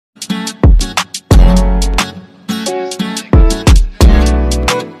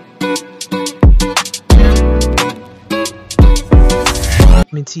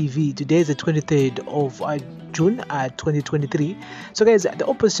Zanu TV. Today is the 23rd of June 2023. So guys, the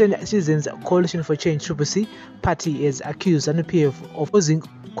Opposition Citizens Coalition for Change (CCC) party has accused Zanu PF of causing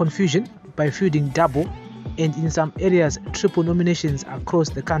confusion by fielding double and in some areas triple nominations across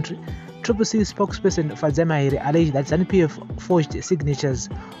the country. CCC spokesperson Fadzemaire alleged that Zanu PF forged signatures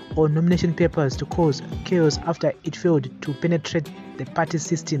on nomination papers to cause chaos after it failed to penetrate the party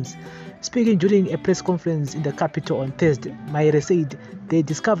systems. Speaking during a press conference in the capital on Thursday, Maire said they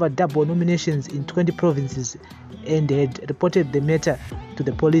discovered double nominations in 20 provinces and had reported the matter to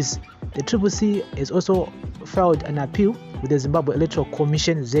the police. The CCC has also filed an appeal with the Zimbabwe Electoral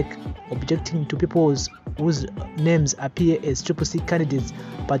Commission (ZEC), objecting to people whose names appear as CCC candidates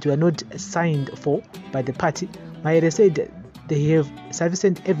but were not signed for by the party. Maire said they have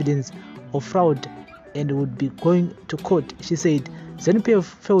sufficient evidence of fraud and would be going to court. She said, Zanu PF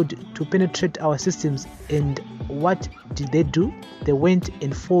failed to penetrate our systems, and what did they do? They went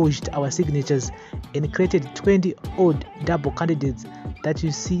and forged our signatures and created 20 odd double candidates that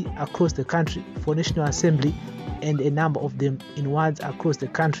you see across the country for National Assembly and a number of them in wards across the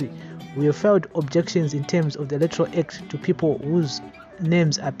country. We have filed objections in terms of the Electoral Act to people whose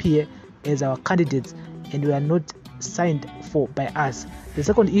names appear as our candidates and were not signed for by us. The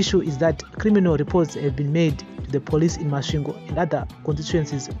second issue is that criminal reports have been made to the police in Masvingo and other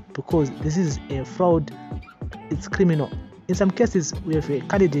constituencies because this is a fraud. It's criminal. In some cases, we have a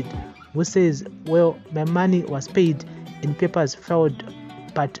candidate who says, well, my money was paid in papers filed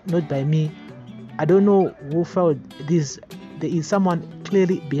but not by me. I don't know who filed this. There is someone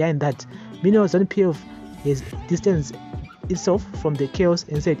clearly behind that. Meanwhile, Zanu PF has distanced itself from the chaos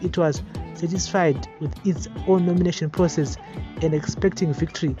and said it was satisfied with its own nomination process and expecting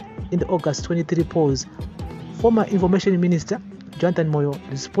victory in the August 23 polls. Former Information Minister Jonathan Moyo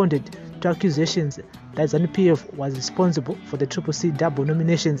responded to accusations that Zanu PF was responsible for the CCC double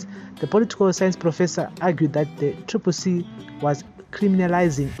nominations. The political science professor argued that the CCC was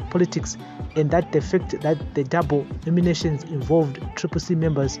criminalizing politics and that the fact that the double nominations involved CCC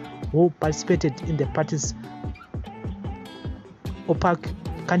members who participated in the party's opaque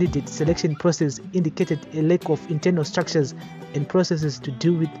candidate selection process indicated a lack of internal structures and processes to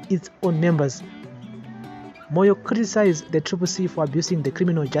deal with its own members. Moyo criticized the CCC for abusing the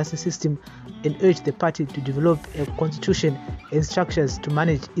criminal justice system and urged the party to develop a constitution and structures to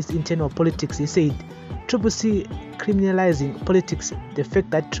manage its internal politics. He said, CCC criminalizing politics, the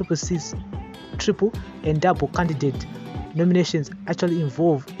fact that CCC's triple and double candidate nominations actually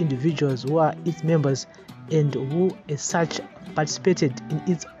involve individuals who are its members and who as such participated in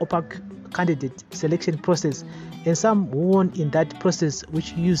its opaque candidate selection process, and some won in that process,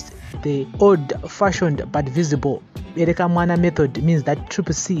 which used the old-fashioned but visible Erekamwana method, means that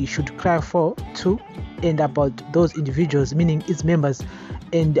CCC should cry for to and about those individuals, meaning its members,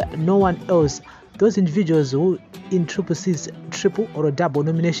 and no one else. Those individuals who in CCC's triple or double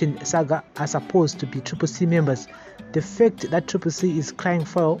nomination saga are supposed to be CCC members. The fact that CCC is crying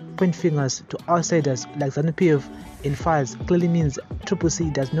foul, point fingers to outsiders like Zanu PF and FAZ clearly means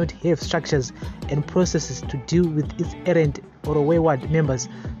CCC does not have structures and processes to deal with its errant or wayward members.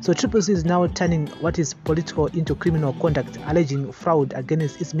 So CCC is now turning what is political into criminal conduct, alleging fraud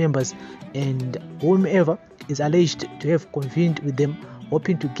against its members and whomever is alleged to have convened with them,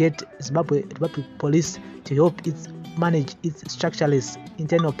 hoping to get Zimbabwe police to help it manage its structureless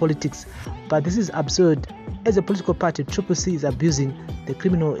internal politics. But this is absurd. As a political party, CCC is abusing the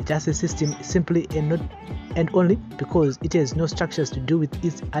criminal justice system simply and only because it has no structures to do with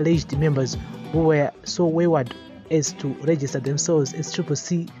its alleged members who were so wayward as to register themselves as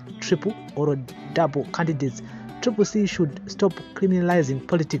CCC triple or double candidates. CCC should stop criminalizing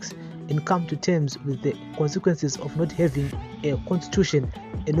politics and come to terms with the consequences of not having a constitution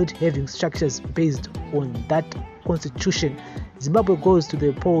and not having structures based on that constitution. Zimbabwe goes to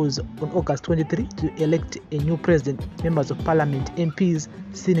the polls on August 23 to elect a new president, members of parliament, MPs,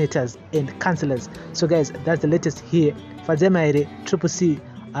 senators, and councillors. So guys, that's the latest here. Fadzemaire, CCC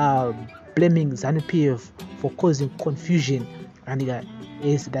blaming Zanu PF for causing confusion, and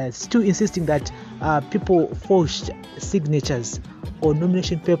is still insisting that people forged signatures or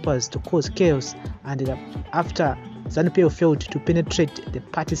nomination papers to cause chaos, and after Zanu PF failed to penetrate the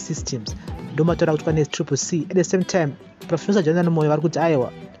party systems, ndomatora kuti pane CCC. At the same time, Professor Jonathan Moyo vari kuti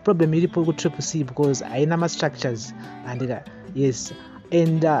aiwa problem iripo ku CCC because haina ma structures, and yes,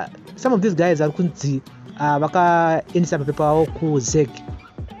 and some of these guys are kunzi vakaendesa mapepa avo ku ZEC.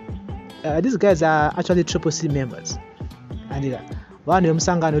 These guys are actually CCC members, and vanhu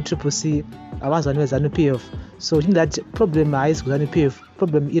vemusangano CCC avazvaniwe Zanu PF. So in that problem haisi ku Zanu PF,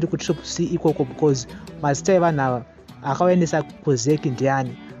 problem iri ku CCC ikoko because mazita evanhu ava akaendesa kuzeki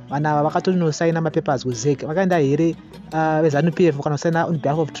ndiani vana vakatonosaina mapapers kuzeki vakaenda here veZanu PF kana kusaina on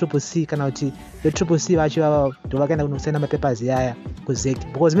behalf of Triple C kana kuti veTriple C vacho ndo vakaenda kunosaina mapapers yaya kuzeki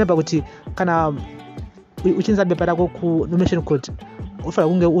because remember kuti kana uchinza bepa rako ku-nomination court ufanira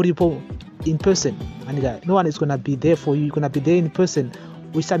kunge uripo in person and no one is gonna be there for you. You're gonna be there in person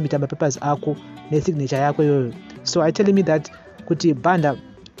uchisubmita mapapers ako nesignature yako iyoyo. So I telling me that kuti banda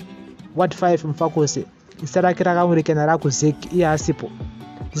what 5 mfakose instead rake rakamurekena rakuzeki iye asipo.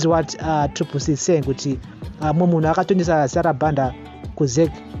 This is what Triple C is saying kuti munhu akatondesa sara banda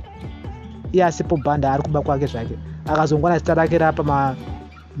kuzeki iye asipo banda ari kuba kwake zvake akazongwana zita rake rapa ma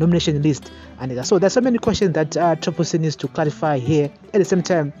nomination list. And so there's so many questions that Triple C needs to clarify here. At the same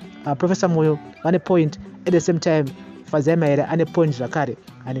time, Professor Moyo on a point. At the same time, Fazema on a point Zakari.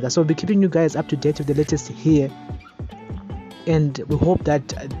 And so we'll be keeping you guys up to date with the latest here. And we hope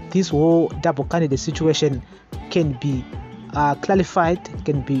that this whole double candidate situation can be clarified,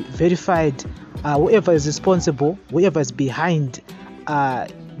 can be verified. Whoever is responsible, whoever is behind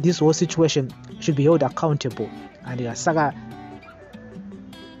this whole situation should be held accountable. And Saga,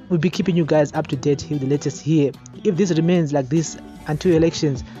 we'll be keeping you guys up to date with the latest here. If this remains like this until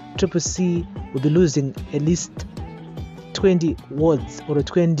elections, Triple C will be losing at least 20 wards or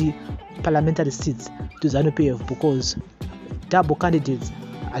 20 parliamentary seats to Zanu PF because double candidates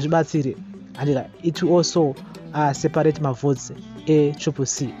achibatsire, and it will also separate my votes a Triple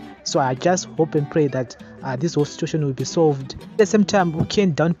C. So I just hope and pray that this whole situation will be solved. At the same time, we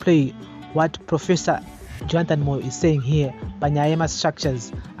can't downplay what Professor Jonathan Moyo is saying here panyaya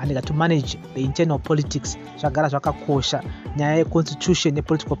structures and to manage the internal politics zvagara zvakakosha nyaya yeconstitution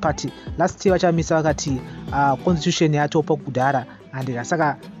yepolitical party. Last year vachamisa vakati constitution yatopa kudhara, and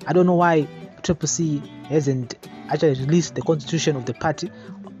saka I don't know why Triple C hasn't actually released the constitution of the party.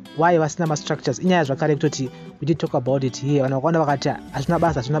 Why vasina structures inyaya zvakare kutoti we did talk about it here vanhu vakaona vakati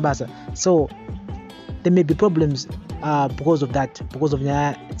hazvina basa. So there may be problems because of that, because of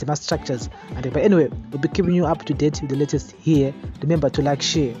the structures. But anyway, we'll be keeping you up to date with the latest here. Remember to like,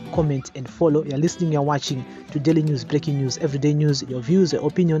 share, comment, and follow. You're listening, you're watching to daily news, breaking news, everyday news. Your views, your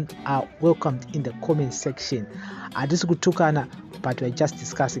opinion are welcomed in the comment section. This is good Tukana, but we're just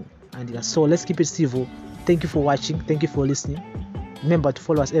discussing. And so let's keep it civil. Thank you for watching. Thank you for listening. Remember to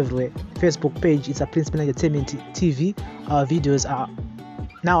follow us everywhere. Facebook page is a Prince Mina Entertainment TV. Our videos are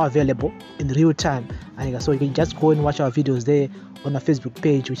now available in real time, and so you can just go and watch our videos there on our Facebook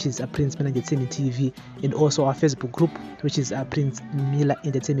page, which is a Prince Mila Entertainment TV, and also our Facebook group, which is a Prince Mila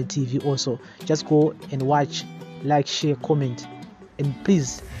Entertainment TV. Also, just go and watch, like, share, comment, and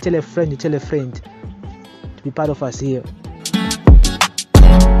please tell a friend to be part of us here.